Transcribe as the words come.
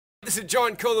This is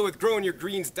John Koler with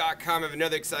GrowingYourGreens.com. I have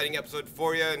another exciting episode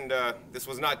for you, and this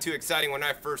was not too exciting when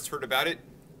I first heard about it,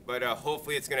 but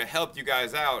hopefully it's going to help you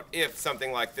guys out if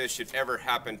something like this should ever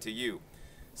happen to you.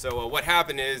 So what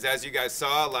happened is, as you guys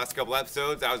saw last couple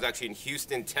episodes, I was actually in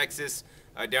Houston, Texas,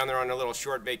 down there on a little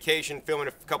short vacation, filming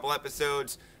a couple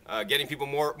episodes, getting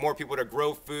more people to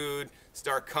grow food,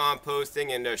 start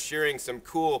composting, and sharing some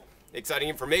cool, exciting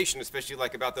information, especially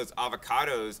like about those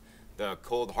avocados, the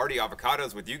cold hardy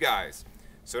avocados with you guys.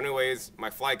 So anyways, my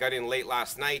flight got in late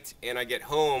last night, and I get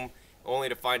home only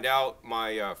to find out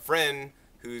my friend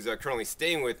who's currently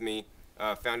staying with me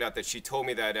found out that she told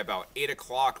me that about 8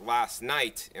 o'clock last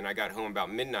night, and I got home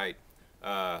about midnight,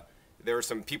 there were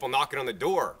some people knocking on the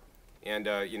door, and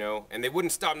and they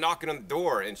wouldn't stop knocking on the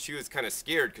door, and she was kind of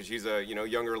scared because she's a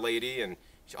younger lady and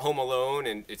she's home alone,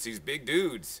 and it's these big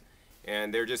dudes,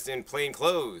 and they're just in plain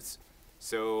clothes.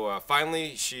 So finally,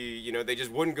 they just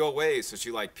wouldn't go away. So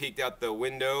she like peeked out the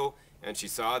window and she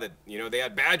saw that, they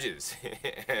had badges.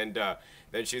 And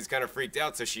then she was kind of freaked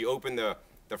out. So she opened the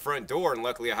front door, and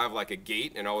luckily I have like a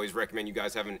gate, and I always recommend you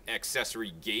guys have an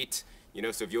accessory gate.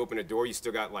 So if you open a door, you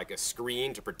still got like a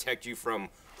screen to protect you from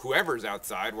whoever's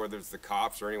outside, whether it's the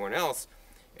cops or anyone else.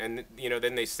 And,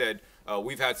 then they said,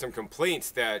 we've had some complaints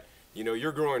that,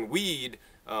 you're growing weed.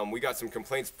 We got some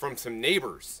complaints from some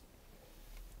neighbors.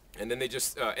 And then they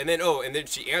just, and then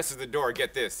she answers the door.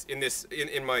 Get this,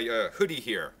 in my hoodie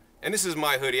here, and this is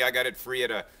my hoodie. I got it free at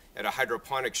a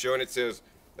hydroponic show, and it says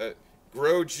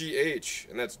Grow GH,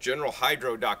 and that's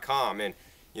generalhydro.com. And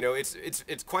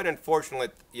it's quite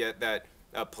unfortunate yet that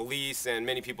police and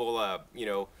many people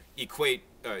equate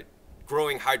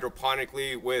growing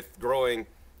hydroponically with growing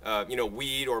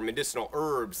weed or medicinal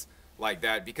herbs like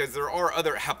that, because there are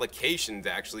other applications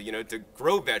actually, to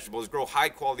grow vegetables, grow high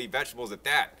quality vegetables at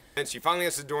that. And she finally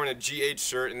answers the door in a GH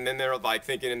shirt, and then they're like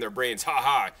thinking in their brains,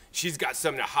 haha, she's got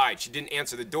something to hide. She didn't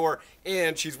answer the door,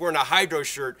 and she's wearing a hydro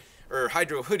shirt or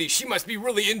hydro hoodie. She must be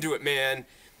really into it, man.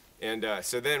 And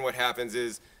so then what happens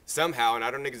is somehow, and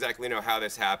I don't exactly know how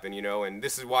this happened, and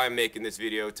this is why I'm making this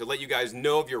video, to let you guys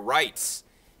know of your rights.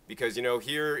 Because,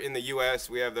 here in the US,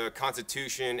 we have the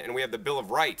Constitution and we have the Bill of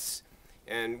Rights.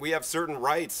 And we have certain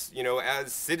rights,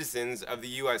 as citizens of the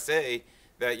USA,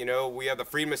 that, we have the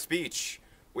freedom of speech.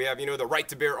 We have, the right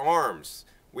to bear arms.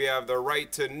 We have the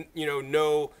right to,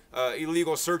 no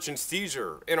illegal search and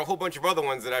seizure, and a whole bunch of other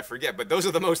ones that I forget. But those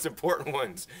are the most important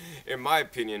ones, in my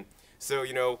opinion. So,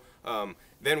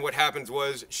 then what happens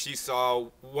was she saw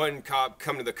one cop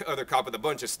come to the other cop with a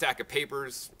bunch of stack of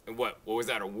papers. And what was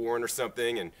that, a warrant or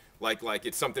something? And like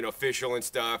it's something official and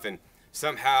stuff. And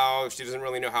somehow she doesn't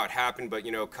really know how it happened, but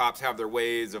cops have their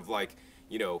ways of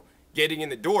getting in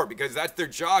the door, because that's their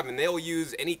job, and they'll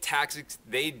use any tactics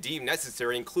they deem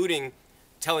necessary, including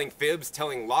telling fibs,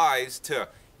 telling lies, to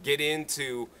get in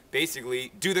to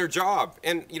basically do their job.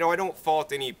 And I don't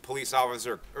fault any police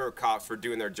officer or cops for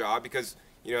doing their job, because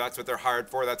that's what they're hired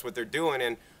for, that's what they're doing,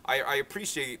 and I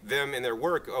appreciate them in their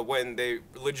work when they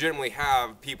legitimately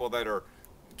have people that are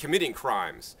committing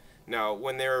crimes. Now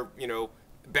when they're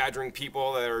badgering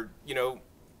people that are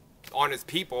honest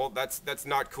people, that's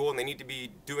not cool, and they need to be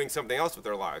doing something else with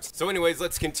their lives. So anyways,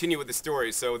 let's continue with the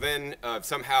story. So then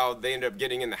somehow they end up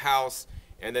getting in the house,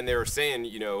 and then they were saying,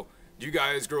 do you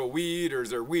guys grow weed, or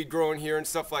is there weed growing here and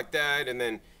stuff like that? And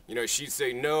then she'd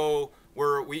say, no,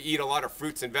 we eat a lot of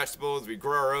fruits and vegetables, we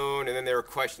grow our own. And then they were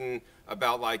questioning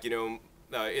about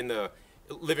in the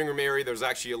living room area, there's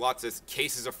actually lots of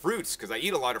cases of fruits, because I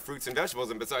eat a lot of fruits and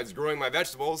vegetables, and besides growing my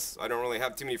vegetables, I don't really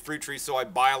have too many fruit trees, so I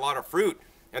buy a lot of fruit.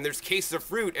 And there's cases of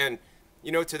fruit, and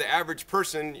to the average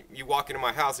person, you walk into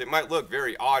my house, it might look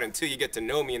very odd until you get to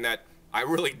know me, in that I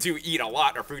really do eat a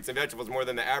lot of fruits and vegetables, more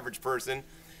than the average person.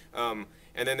 And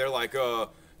then they're like, do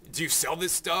you sell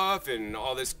this stuff, and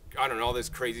all this, I don't know, all this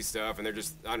crazy stuff. And they're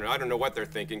just, I don't know what they're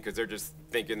thinking, because they're just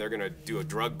thinking they're gonna do a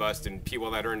drug bust, and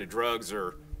people that are into drugs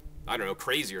are, I don't know,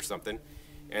 crazy or something.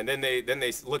 And then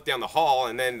they look down the hall,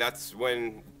 and then that's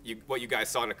when what you guys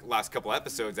saw in the last couple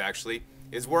episodes actually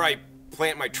is where I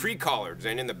plant my tree collards.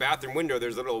 And in the bathroom window,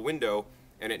 there's a little window,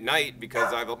 and at night,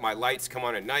 because my lights come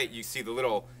on at night, you see the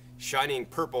little shining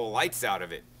purple lights out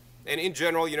of it. And in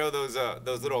general,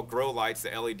 those little grow lights, the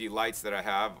LED lights that I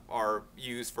have, are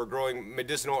used for growing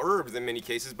medicinal herbs in many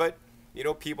cases, but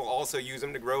people also use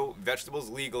them to grow vegetables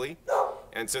legally.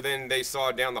 And so then they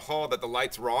saw down the hall that the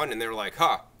lights were on, and they were like,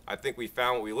 I think we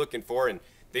found what we were looking for. And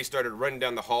they started running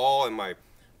down the hall, and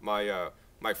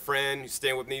my friend who's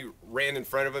staying with me ran in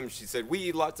front of him. She said, we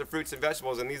eat lots of fruits and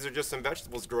vegetables, and these are just some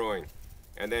vegetables growing.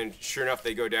 And then sure enough,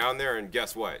 they go down there, and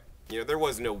guess what? You know, there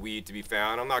was no weed to be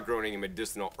found. I'm not growing any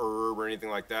medicinal herb or anything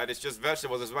like that. It's just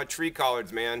vegetables. It's my tree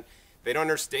collards, man. They don't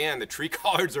understand. The tree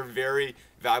collards are very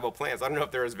valuable plants. I don't know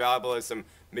if they're as valuable as some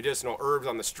medicinal herbs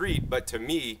on the street, but to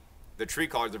me, the tree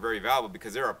collards are very valuable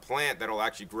because they're a plant that'll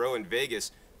actually grow in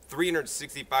Vegas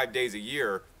 365 days a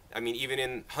year. I mean, even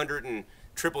in 100 and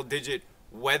triple digit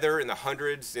weather in the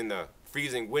hundreds in the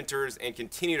freezing winters, and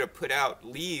continue to put out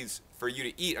leaves for you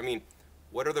to eat. I mean,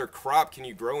 what other crop can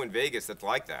you grow in Vegas that's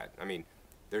like that? I mean,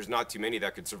 there's not too many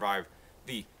that could survive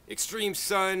the extreme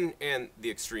sun and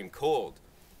the extreme cold.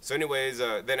 So anyways,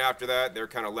 then after that, they're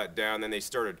kind of let down. Then they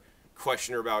started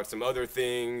questioning her about some other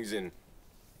things and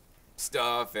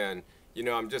stuff. And, you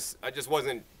know, I just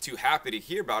wasn't too happy to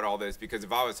hear about all this, because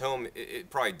if I was home, it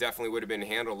probably definitely would have been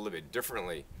handled a little bit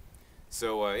differently.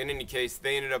 So in any case,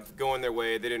 they ended up going their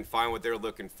way. They didn't find what they were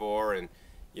looking for. And,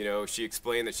 you know, she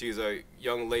explained that she's a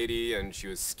young lady and she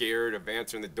was scared of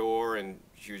answering the door, and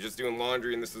she was just doing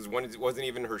laundry, and this wasn't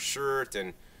even her shirt.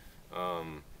 And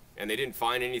they didn't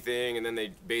find anything, and then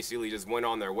they basically just went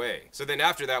on their way. So then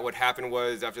after that, what happened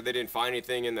was, after they didn't find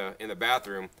anything in the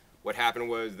bathroom, what happened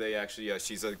was they actually,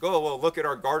 she's like, oh, well, look at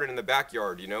our garden in the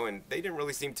backyard, you know, and they didn't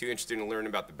really seem too interested in learning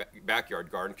about the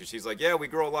backyard garden, because she's like, yeah, we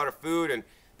grow a lot of food. And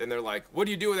then they're like, what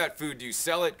do you do with that food? Do you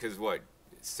sell it? Because what,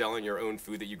 selling your own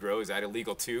food that you grow, is that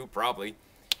illegal too? Probably.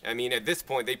 I mean, at this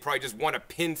point, they probably just want to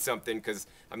pin something, because,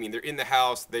 I mean, they're in the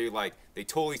house, they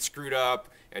totally screwed up,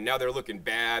 and now they're looking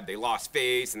bad, they lost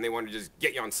face, and they want to just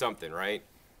get you on something, right?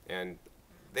 And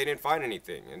they didn't find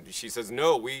anything. And she says,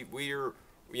 no, we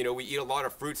eat a lot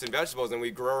of fruits and vegetables, and we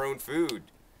grow our own food.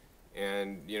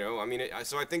 And, you know, I mean,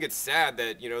 so I think it's sad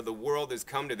that, you know, the world has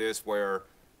come to this where,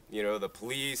 you know, the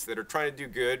police that are trying to do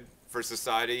good for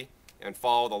society and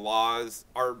follow the laws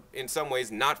are in some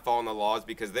ways not following the laws,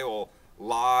 because they will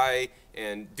lie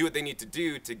and do what they need to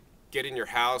do to get in your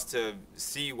house to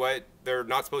see what they're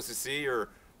not supposed to see or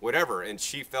whatever. And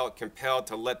she felt compelled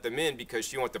to let them in because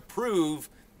she wanted to prove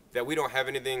that we don't have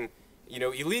anything, you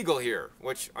know, illegal here.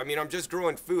 Which, I mean, I'm just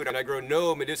growing food, and I grow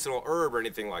no medicinal herb or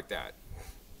anything like that.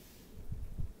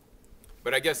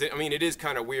 But I guess, I mean, it is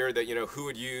kind of weird that, you know, who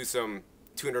would use some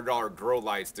 $200 grow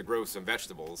lights to grow some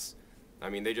vegetables? I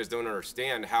mean, they just don't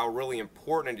understand how really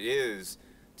important it is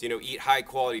to, you know, eat high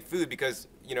quality food, because,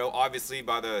 you know, obviously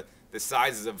by the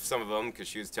sizes of some of them, because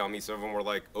she was telling me some of them were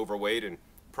like overweight and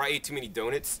probably ate too many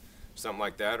donuts, something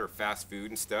like that, or fast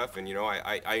food and stuff. And, you know,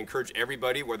 I encourage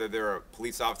everybody, whether they're a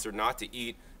police officer or not, to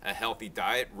eat a healthy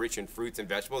diet rich in fruits and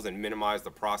vegetables and minimize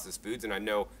the processed foods. And I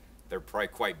know they're probably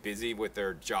quite busy with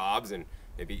their jobs and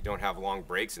maybe don't have long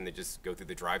breaks, and they just go through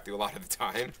the drive-thru a lot of the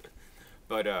time.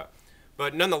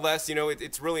 But nonetheless, you know,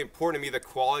 it's really important to me, the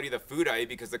quality of the food I eat,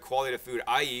 because the quality of the food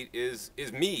I eat is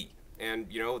me. And,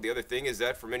 you know, the other thing is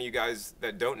that, for many of you guys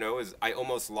that don't know, is I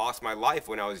almost lost my life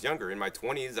when I was younger. In my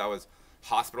 20s, I was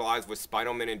hospitalized with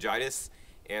spinal meningitis,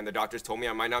 and the doctors told me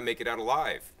I might not make it out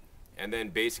alive. And then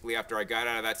basically after I got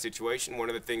out of that situation, one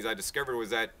of the things I discovered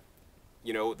was that,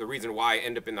 you know, the reason why I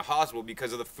ended up in the hospital,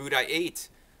 because of the food I ate.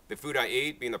 The food I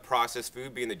ate, being the processed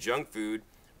food, being the junk food,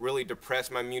 really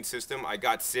depressed my immune system. I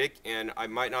got sick, and I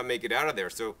might not make it out of there.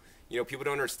 So, you know, people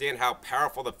don't understand how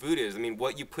powerful the food is. I mean,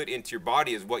 what you put into your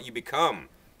body is what you become.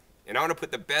 And I want to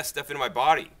put the best stuff into my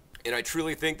body. And I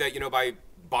truly think that, you know, by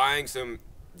buying some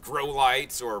grow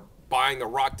lights, or buying the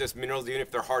rock dust minerals, even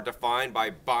if they're hard to find, by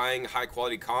buying high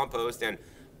quality compost and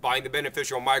buying the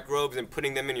beneficial microbes and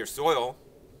putting them in your soil,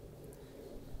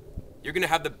 you're going to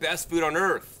have the best food on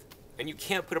earth. And you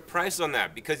can't put a price on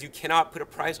that, because you cannot put a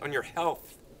price on your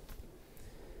health.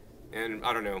 And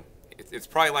I don't know, it's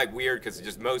probably like weird, because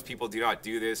just most people do not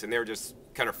do this, and they're just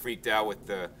kind of freaked out with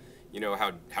the, you know,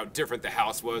 how different the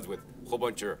house was, with a whole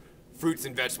bunch of fruits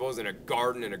and vegetables and a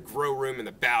garden and a grow room in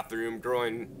the bathroom,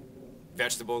 growing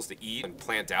vegetables to eat and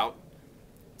plant out,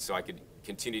 so I could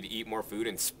continue to eat more food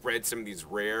and spread some of these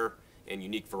rare and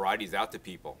unique varieties out to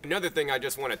people. Another thing I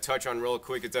just want to touch on real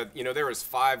quick is that, you know, there was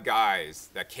 5 guys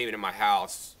that came into my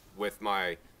house with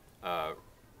my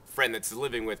friend that's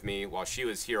living with me while she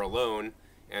was here alone.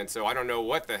 And so I don't know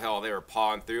what the hell they were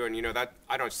pawing through, and, you know, that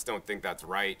I just don't think that's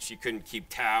right. She couldn't keep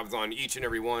tabs on each and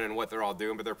every one and what they're all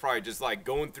doing, but they're probably just like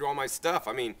going through all my stuff.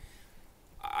 I mean,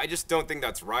 I just don't think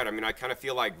that's right. I mean, I kind of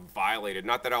feel like violated.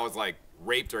 Not that I was like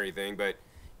raped or anything, but,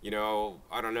 you know,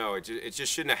 I don't know. It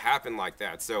just shouldn't have happened like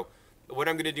that. So what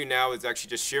I'm going to do now is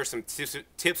actually just share some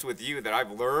tips with you that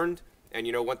I've learned. And,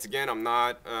 you know, once again, I'm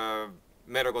not a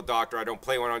medical doctor. I don't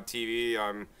play one on TV.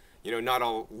 I'm, you know, not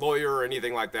a lawyer or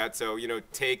anything like that. So, you know,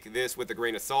 take this with a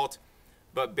grain of salt.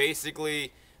 But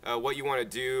basically, what you want to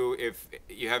do if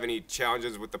you have any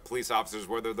challenges with the police officers,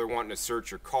 whether they're wanting to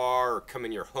search your car or come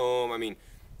in your home. I mean,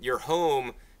 your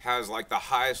home has like the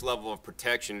highest level of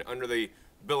protection under the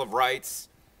Bill of Rights.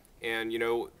 And, you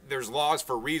know, there's laws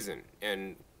for a reason.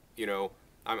 And, you know,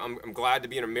 I'm glad to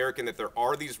be an American that there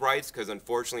are these rights, because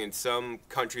unfortunately in some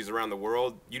countries around the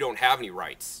world, you don't have any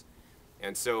rights.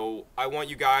 And so I want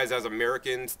you guys as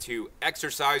Americans to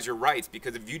exercise your rights,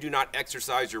 because if you do not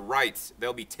exercise your rights,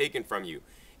 they'll be taken from you.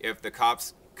 If the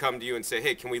cops come to you and say,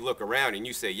 hey, can we look around? And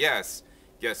you say yes,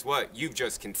 guess what? You've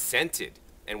just consented.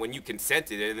 And when you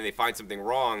consented and then they find something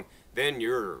wrong, then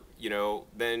you're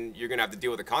going to have to deal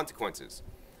with the consequences.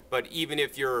 But even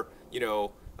if you're,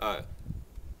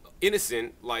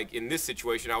 innocent, like in this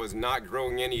situation, I was not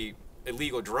growing any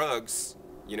illegal drugs,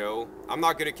 I'm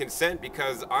not going to consent,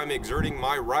 because I'm exerting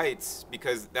my rights,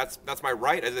 because that's my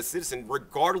right as a citizen,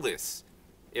 regardless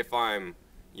if I'm,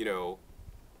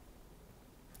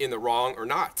 in the wrong or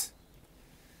not.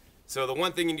 So the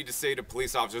one thing you need to say to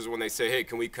police officers when they say, hey,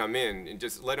 can we come in, and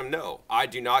just let them know, I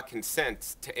do not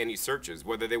consent to any searches,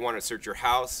 whether they want to search your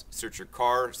house, search your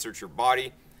car, search your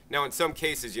body. Now, in some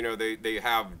cases, they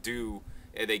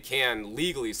can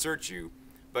legally search you,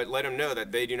 but let them know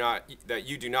that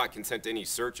you do not consent to any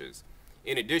searches.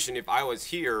 In addition, if I was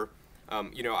here,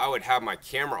 I would have my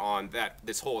camera on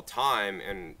this whole time,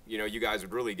 and you guys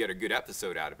would really get a good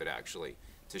episode out of it, actually,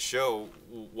 to show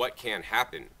what can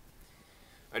happen.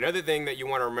 Another thing that you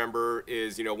want to remember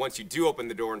is, once you do open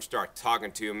the door and start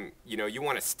talking to them, you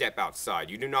want to step outside.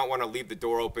 You do not want to leave the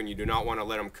door open. You do not want to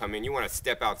let them come in. You want to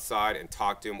step outside and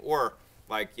talk to them. Or,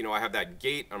 like, I have that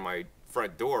gate on my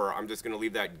front door. I'm just going to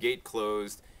leave that gate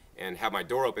closed and have my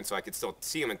door open so I could still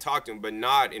see them and talk to them, but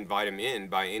not invite them in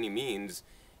by any means,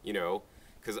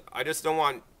 because I just don't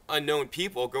want unknown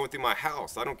people going through my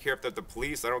house. I don't care if they're the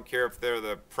police. I don't care if they're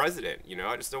the president.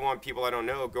 I just don't want people I don't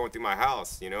know going through my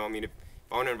house. I mean, if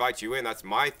I want to invite you in, that's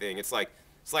my thing. It's like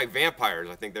vampires.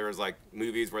 I think there was like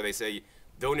movies where they say,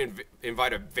 don't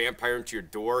invite a vampire into your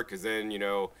door, because then,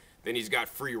 then he's got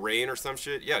free reign or some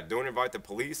shit. Yeah, don't invite the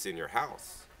police in your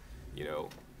house,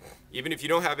 even if you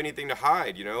don't have anything to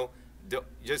hide,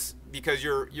 just because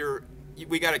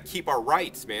we got to keep our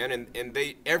rights, man. And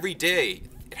every day,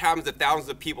 it happens to thousands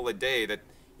of people a day that,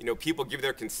 people give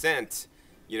their consent,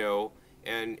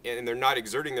 and they're not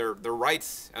exerting their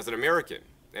rights as an American.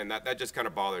 And that just kind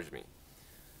of bothers me.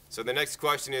 So the next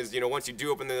question is, once you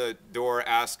do open the door,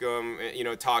 ask them,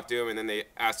 talk to them, and then they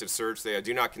ask to search. They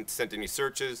do not consent to any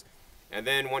searches. And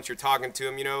then once you're talking to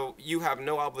them, you have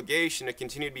no obligation to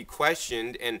continue to be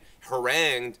questioned and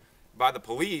harangued by the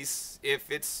police if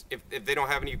they don't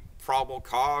have any probable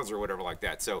cause or whatever like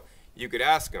that. So you could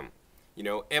ask them,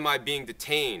 am I being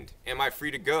detained? Am I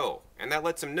free to go? And that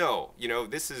lets them know,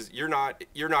 you're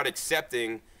not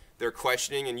accepting their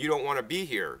questioning, and you don't want to be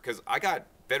here, because I got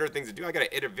better things to do. I got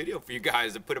to edit a video for you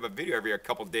guys and put up a video every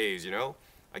couple days,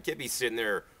 I can't be sitting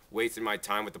there wasting my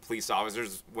time with the police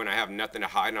officers when I have nothing to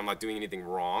hide and I'm not doing anything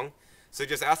wrong. So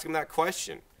just ask them that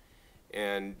question,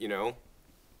 and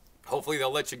hopefully they'll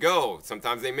let you go.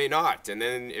 Sometimes they may not, and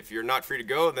then if you're not free to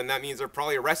go, then that means they're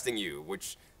probably arresting you,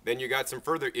 which then you got some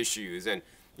further issues. And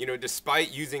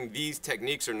despite using these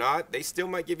techniques or not, they still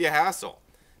might give you a hassle.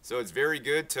 So it's very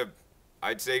good to,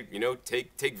 I'd say,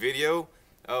 take video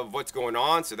of what's going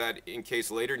on, so that in case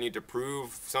later you need to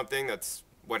prove something that's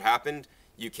what happened,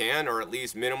 you can, or at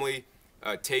least minimally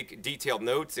take detailed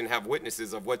notes and have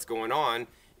witnesses of what's going on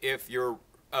if your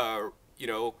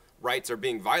rights are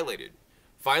being violated.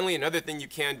 Finally, another thing you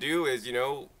can do is,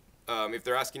 if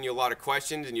they're asking you a lot of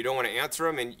questions and you don't want to answer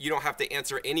them, and you don't have to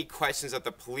answer any questions that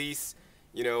the police,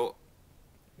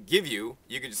 give you,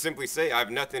 you could just simply say, I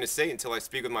have nothing to say until I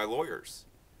speak with my lawyers.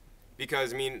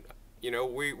 Because, I mean,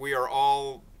 we are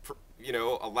all,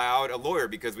 allowed a lawyer,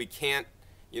 because we can't,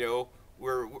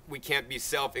 we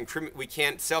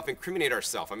can't self-incriminate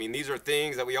ourselves. I mean, these are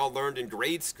things that we all learned in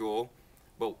grade school,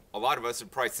 but a lot of us have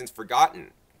probably since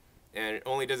forgotten. And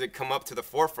only does it come up to the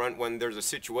forefront when there's a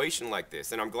situation like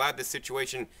this. And I'm glad this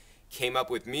situation came up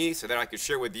with me so that I could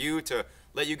share with you, to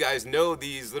let you guys know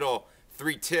these little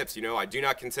 3 tips. I do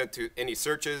not consent to any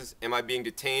searches. Am I being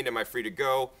detained? Am I free to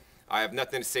go? I have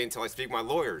nothing to say until I speak to my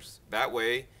lawyers. That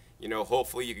way,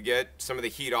 hopefully you could get some of the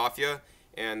heat off you,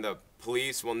 and the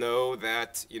police will know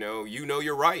that, you know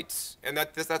your rights. And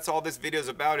that's all this video is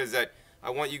about, is that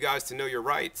I want you guys to know your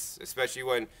rights, especially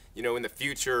when, in the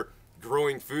future,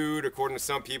 growing food, according to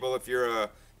some people, if you're a,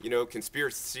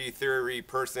 conspiracy theory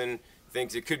person,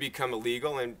 thinks it could become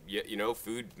illegal, and,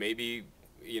 food may be,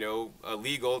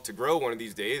 illegal to grow one of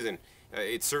these days. And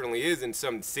it certainly is in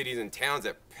some cities and towns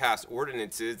that pass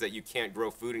ordinances that you can't grow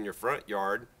food in your front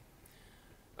yard.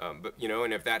 But,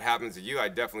 and if that happens to you, I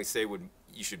definitely say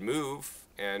you should move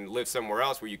and live somewhere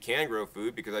else where you can grow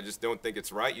food, because I just don't think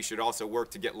it's right. You should also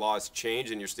work to get laws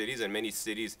changed in your cities, and many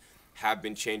cities have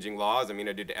been changing laws. I mean,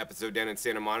 I did an episode down in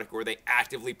Santa Monica where they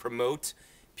actively promote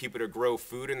people to grow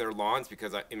food in their lawns,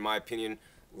 because in my opinion,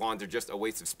 lawns are just a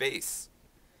waste of space.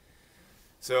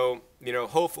 So, you know,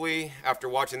 hopefully after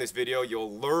watching this video,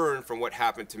 you'll learn from what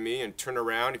happened to me and turn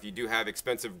around. If you do have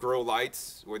expensive grow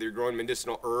lights, whether you're growing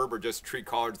medicinal herb or just tree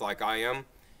collards like I am,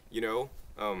 you know,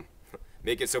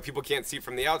 make it so people can't see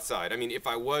from the outside. I mean, if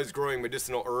I was growing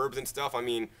medicinal herbs and stuff, I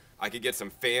mean, I could get some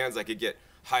fans, I could get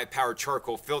high-powered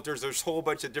charcoal filters. There's a whole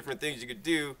bunch of different things you could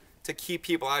do to keep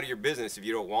people out of your business if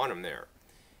you don't want them there.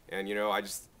 And, you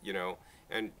know,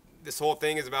 and this whole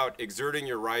thing is about exerting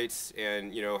your rights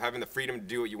and, you know, having the freedom to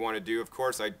do what you want to do. Of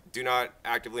course, I do not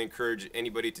actively encourage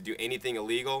anybody to do anything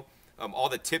illegal. All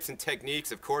the tips and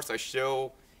techniques, of course, I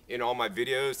show in all my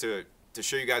videos to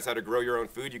show you guys how to grow your own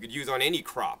food. You could use on any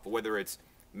crop, whether it's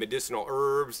medicinal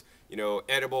herbs, you know,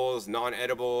 edibles,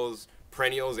 non-edibles,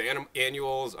 perennials,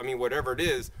 annuals, I mean, whatever it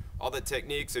is, all the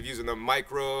techniques of using the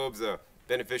microbes, the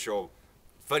beneficial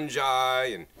fungi,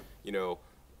 and, you know,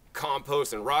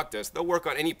 compost and rock dust, they'll work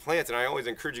on any plants. And I always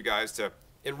encourage you guys to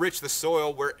enrich the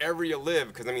soil wherever you live,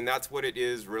 because I mean, that's what it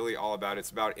is really all about.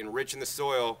 It's about enriching the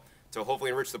soil to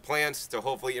hopefully enrich the plants, to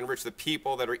hopefully enrich the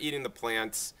people that are eating the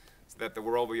plants, so that the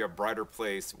world will be a brighter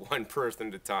place, one person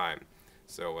at a time.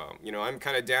 So, you know, I'm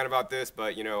kind of down about this,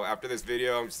 but, you know, after this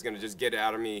video, I'm just going to just get it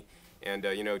out of me and,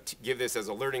 you know, give this as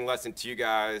a learning lesson to you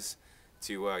guys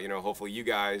to, you know, hopefully you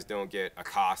guys don't get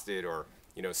accosted or,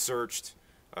 you know, searched,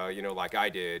 you know, like I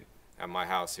did at my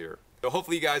house here. So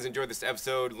hopefully you guys enjoyed this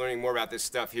episode, learning more about this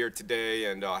stuff here today,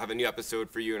 and I'll have a new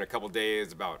episode for you in a couple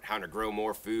days about how to grow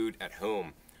more food at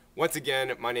home. Once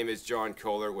again, my name is John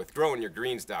Koler with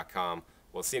GrowingYourGreens.com.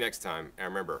 We'll see you next time, and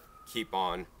remember, keep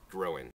on growing.